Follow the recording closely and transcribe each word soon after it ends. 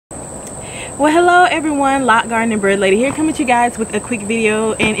Well, hello everyone, Lock Garden and Bird Lady here, coming to you guys with a quick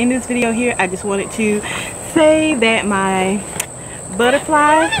video. And in this video here, I just wanted to say that my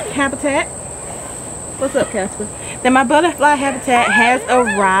butterfly habitat, what's up Casper? That my butterfly habitat has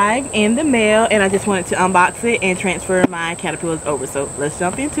arrived in the mail, and I just wanted to unbox it and transfer my caterpillars over. So let's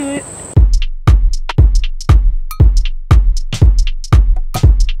jump into it.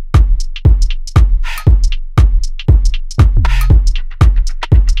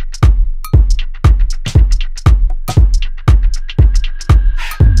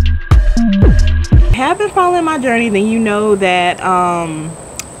 Have been following my journey, then you know that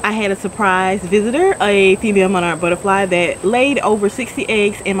I had a surprise visitor, a female monarch butterfly that laid over 60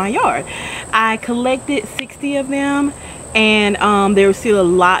 eggs in my yard. I collected 60 of them, and there was still a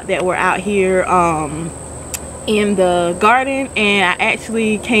lot that were out here in the garden. And I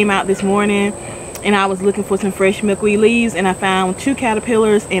actually came out this morning and I was looking for some fresh milkweed leaves, and I found 2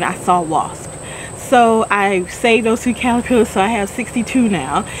 caterpillars and I saw wasps. So I saved those 2 caterpillars, so I have 62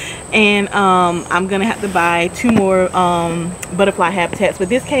 now. And I'm gonna have to buy 2 more butterfly habitats, but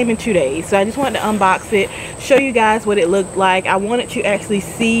this came in 2 days. So I just wanted to unbox it, show you guys what it looked like. I wanted to actually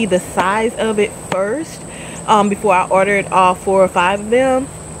see the size of it first before I ordered all 4 or 5 of them.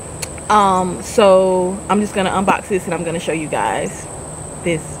 So I'm just gonna unbox this and I'm gonna show you guys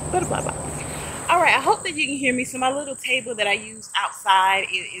this butterfly box. Alright, I hope that you can hear me. So my little table that I use outside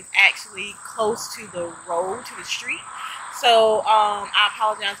is actually close to the road, to the street. So I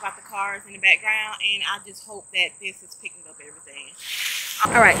apologize about the cars in the background, and I just hope that this is picking up everything.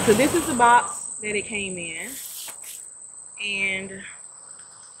 Alright, so this is the box that it came in. And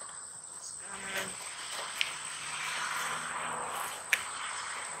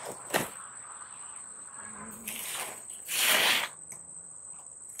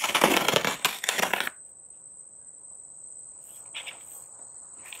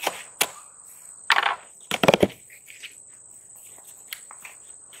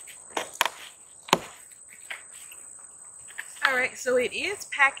alright, so it is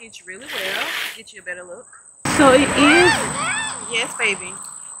packaged really well. Get you a better look. So it is, yes baby.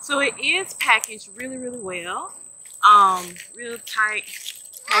 So it is packaged really well. Real tight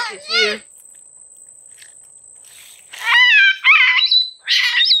package here.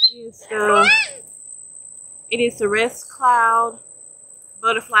 It is the Restcolud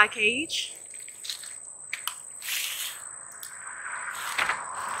butterfly cage.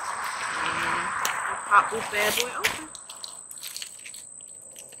 And I'll pop this bad boy open.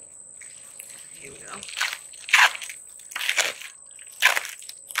 Here we go.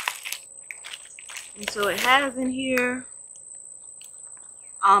 And so it has in here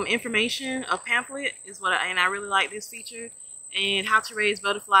information, a pamphlet is what and I really like this feature, and how to raise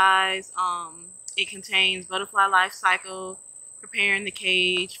butterflies. It contains butterfly life cycle, preparing the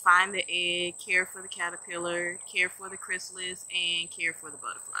cage, find the egg, care for the caterpillar, care for the chrysalis, and care for the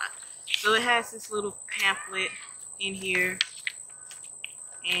butterfly. So it has this little pamphlet in here,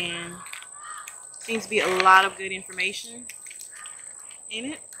 and seems to be a lot of good information in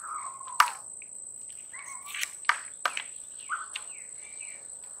it.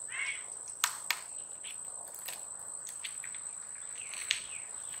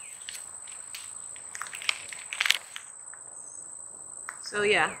 So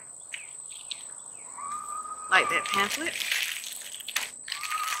yeah, like that pamphlet.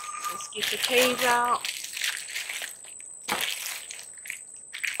 Let's get the cage out.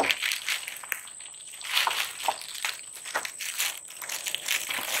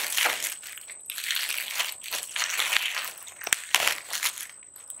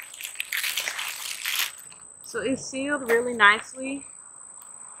 So it's sealed really nicely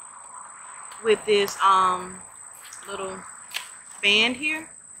with this little band here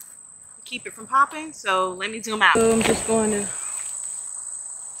to keep it from popping. So let me zoom out. So I'm just going to,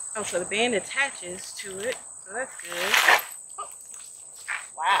 oh, so the band attaches to it, so that's good. Oh,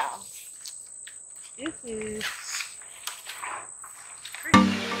 wow, this is pretty.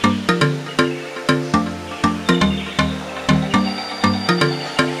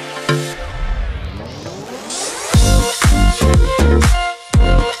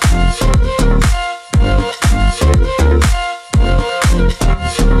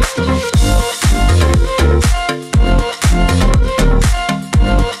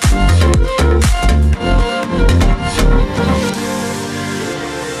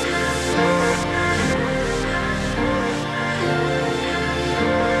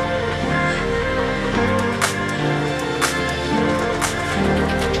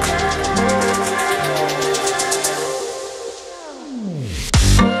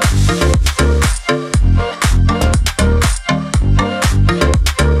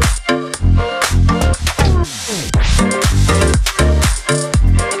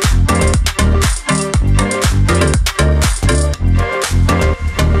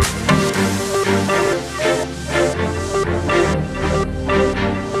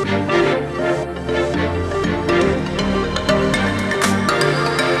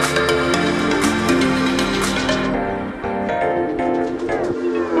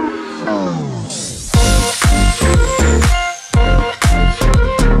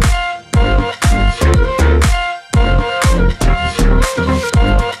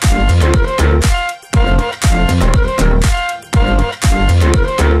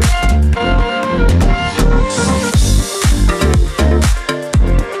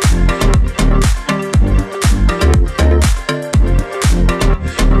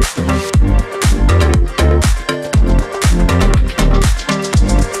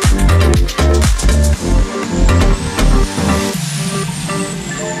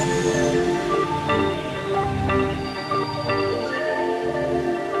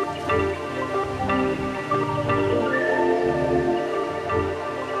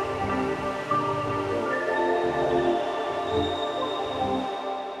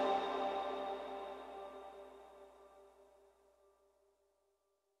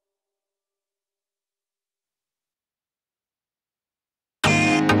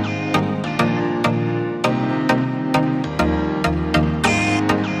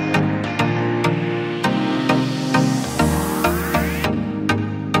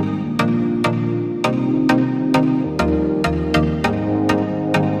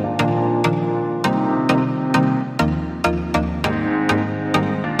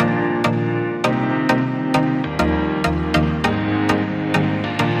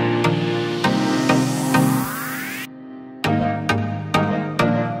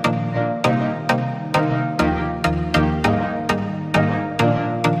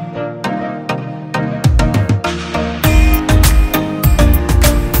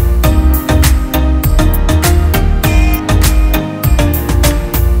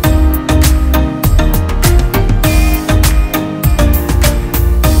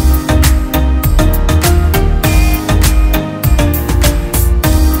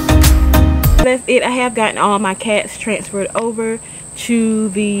 that's it. I have gotten all my cats transferred over to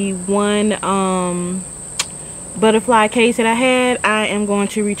the one butterfly cage that I had. I am going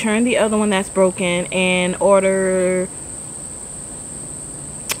to return the other one that's broken and order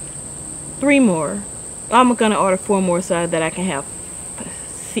 3 more. I'm gonna order 4 more so that I can have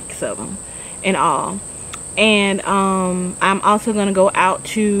 6 of them in all. And I'm also gonna go out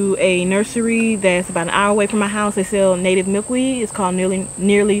to a nursery that's about an hour away from my house. They sell native milkweed. It's called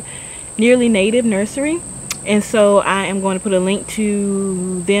Nearly Native Nursery. And so I am going to put a link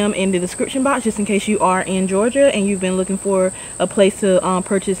to them in the description box, just in case you are in Georgia and you've been looking for a place to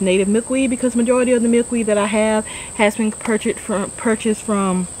purchase native milkweed, because majority of the milkweed that I have has been purchased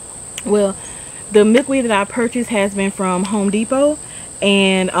from, well, the milkweed that I purchased has been from Home Depot,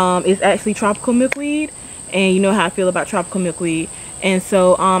 and it's actually tropical milkweed, and you know how I feel about tropical milkweed. And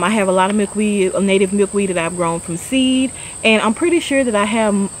so I have a lot of milkweed, native milkweed that I've grown from seed, and I'm pretty sure that I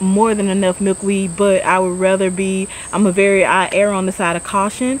have more than enough milkweed, but I would rather I err on the side of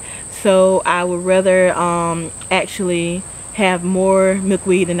caution, so I would rather actually have more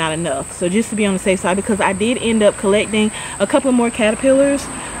milkweed than not enough. So just to be on the safe side, because I did end up collecting a couple more caterpillars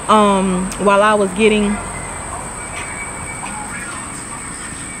while I was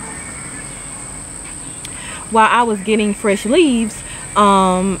getting fresh leaves.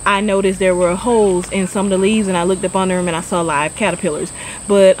 I noticed there were holes in some of the leaves, and I looked up under them and I saw live caterpillars.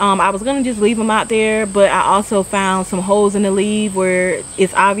 But I was gonna just leave them out there, but I also found some holes in the leaf where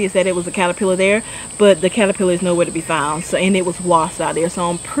it's obvious that it was a caterpillar there, but the caterpillar is nowhere to be found. So, and it was wasps out there, so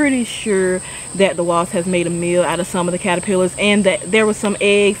I'm pretty sure that the wasp has made a meal out of some of the caterpillars, and that there were some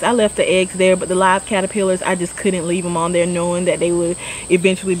eggs. I left the eggs there, but the live caterpillars, I just couldn't leave them on there knowing that they would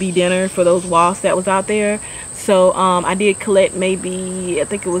eventually be dinner for those wasps that was out there. So I did collect maybe, I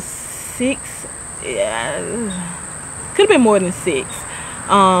think it was 6, yeah, could have been more than 6.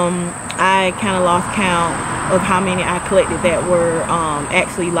 I kind of lost count of how many I collected that were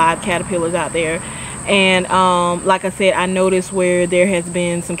actually live caterpillars out there. And like I said, I noticed where there has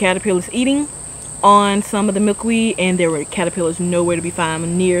been some caterpillars eating on some of the milkweed, and there were caterpillars nowhere to be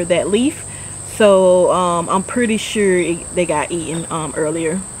found near that leaf. So I'm pretty sure they got eaten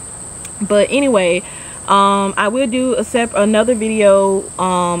earlier. But anyway, I will do another video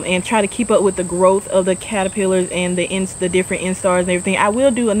and try to keep up with the growth of the caterpillars and the different instars and everything. I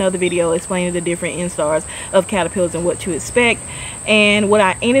will do another video explaining the different instars of caterpillars and what to expect. And what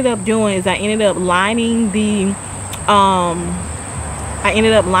I ended up doing is I ended up lining the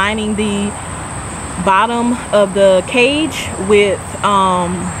bottom of the cage with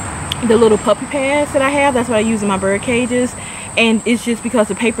the little puppy pads that I have. That's what I use in my bird cages. And it's just because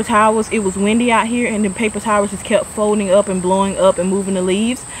the paper towels, it was windy out here, and the paper towels just kept folding up and blowing up and moving the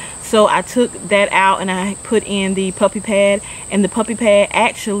leaves. So I took that out and I put in the puppy pad, and the puppy pad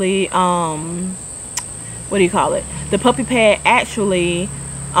actually what do you call it, the puppy pad actually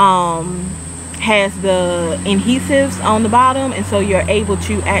has the adhesives on the bottom, and so you're able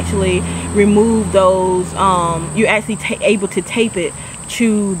to actually remove those. You're actually able to tape it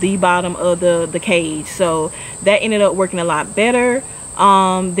to the bottom of the cage. So that ended up working a lot better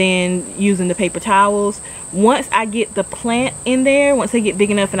than using the paper towels. Once I get the plant in there, once they get big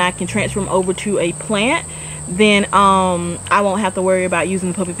enough and I can transfer them over to a plant, then I won't have to worry about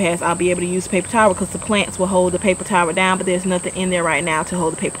using the puppy pads. I'll be able to use the paper towel because the plants will hold the paper towel down, but there's nothing in there right now to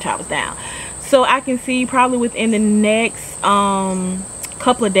hold the paper towels down. So I can see probably within the next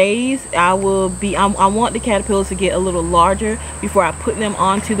couple of days I want the caterpillars to get a little larger before I put them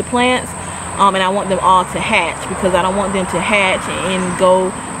onto the plants, and I want them all to hatch, because I don't want them to hatch and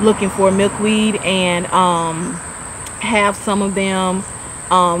go looking for milkweed and have some of them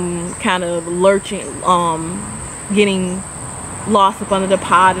kind of lurching, getting lost up under the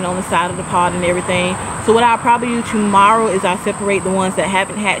pot and on the side of the pot and everything. So what I'll probably do tomorrow is I separate the ones that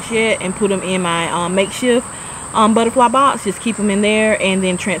haven't hatched yet and put them in my makeshift butterfly box, just keep them in there and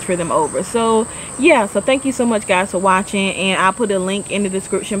then transfer them over. So yeah, so thank you so much guys for watching, and I'll put a link in the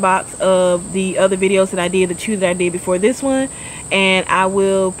description box of the other videos that I did, the 2 that I did before this one, and I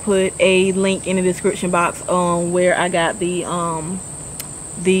will put a link in the description box on where I got the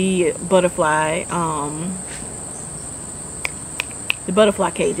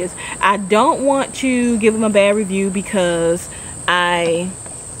butterfly cages. I don't want to give them a bad review because I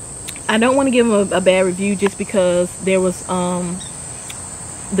don't want to give them a bad review just because there was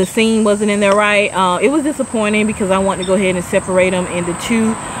the seam wasn't in there right. It was disappointing because I wanted to go ahead and separate them into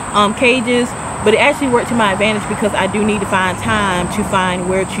 2 cages, but it actually worked to my advantage because I do need to find time to find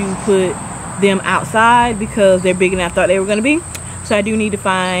where to put them outside because they're bigger than I thought they were going to be. So I do need to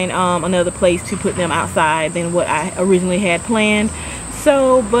find another place to put them outside than what I originally had planned.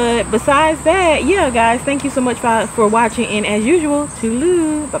 So, but besides that, yeah guys, thank you so much for watching, and as usual,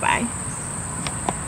 toodaloo, bye bye.